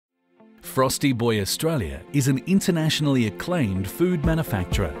Frosty Boy Australia is an internationally acclaimed food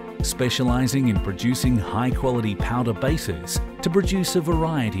manufacturer, specialising in producing high-quality powder bases to produce a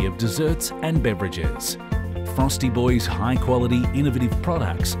variety of desserts and beverages. Frosty Boy's high-quality, innovative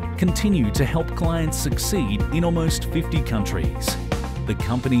products continue to help clients succeed in almost 50 countries. The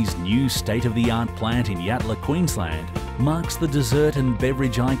company's new state-of-the-art plant in Yatala, Queensland, marks the dessert and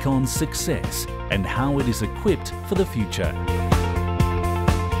beverage icon's success and how it is equipped for the future.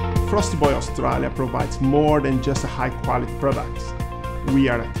 Frosty Boy Australia provides more than just a high-quality product. We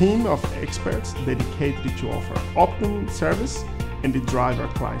are a team of experts dedicated to offer optimum service and to drive our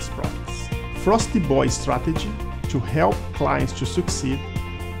clients' products. Frosty Boy's strategy to help clients to succeed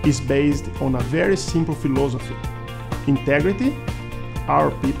is based on a very simple philosophy: integrity, our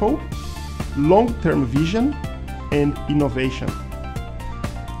people, long-term vision, and innovation.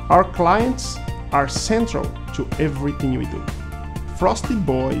 Our clients are central to everything we do. Frosty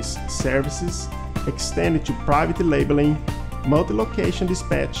Boy's services extend to private labeling, multi-location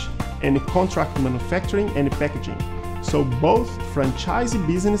dispatch, and contract manufacturing and packaging, so both franchisee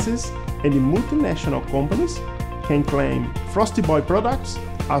businesses and multinational companies can claim Frosty Boy products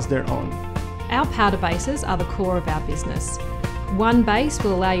as their own. Our powder bases are the core of our business. One base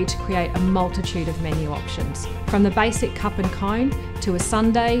will allow you to create a multitude of menu options, from the basic cup and cone to a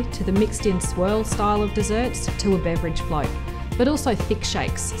sundae to the mixed-in swirl style of desserts to a beverage float, but also thick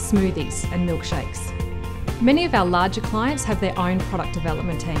shakes, smoothies and milkshakes. Many of our larger clients have their own product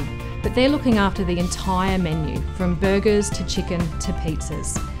development team, but they're looking after the entire menu, from burgers to chicken to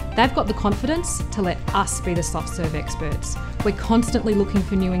pizzas. They've got the confidence to let us be the soft serve experts. We're constantly looking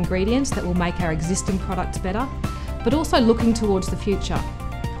for new ingredients that will make our existing products better, but also looking towards the future.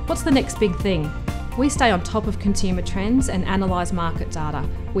 What's the next big thing? We stay on top of consumer trends and analyse market data.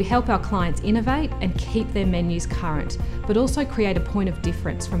 We help our clients innovate and keep their menus current, but also create a point of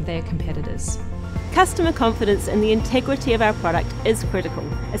difference from their competitors. Customer confidence in the integrity of our product is critical,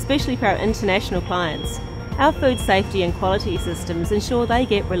 especially for our international clients. Our food safety and quality systems ensure they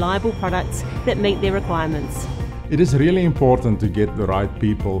get reliable products that meet their requirements. It is really important to get the right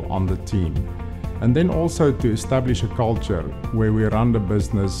people on the team, and then also to establish a culture where we run the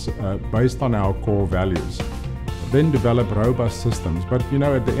business based on our core values. Then develop robust systems, but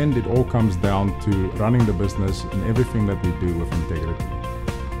at the end it all comes down to running the business and everything that we do with integrity.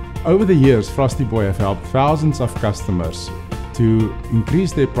 Over the years, Frosty Boy have helped thousands of customers to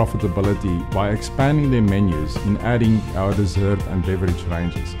increase their profitability by expanding their menus and adding our dessert and beverage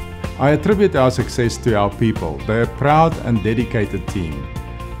ranges. I attribute our success to our people. They're a proud and dedicated team.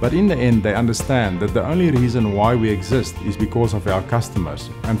 But in the end, they understand that the only reason why we exist is because of our customers,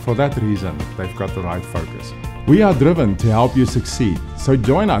 and for that reason, they've got the right focus. We are driven to help you succeed, so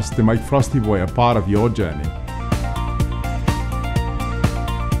join us to make Frosty Boy a part of your journey.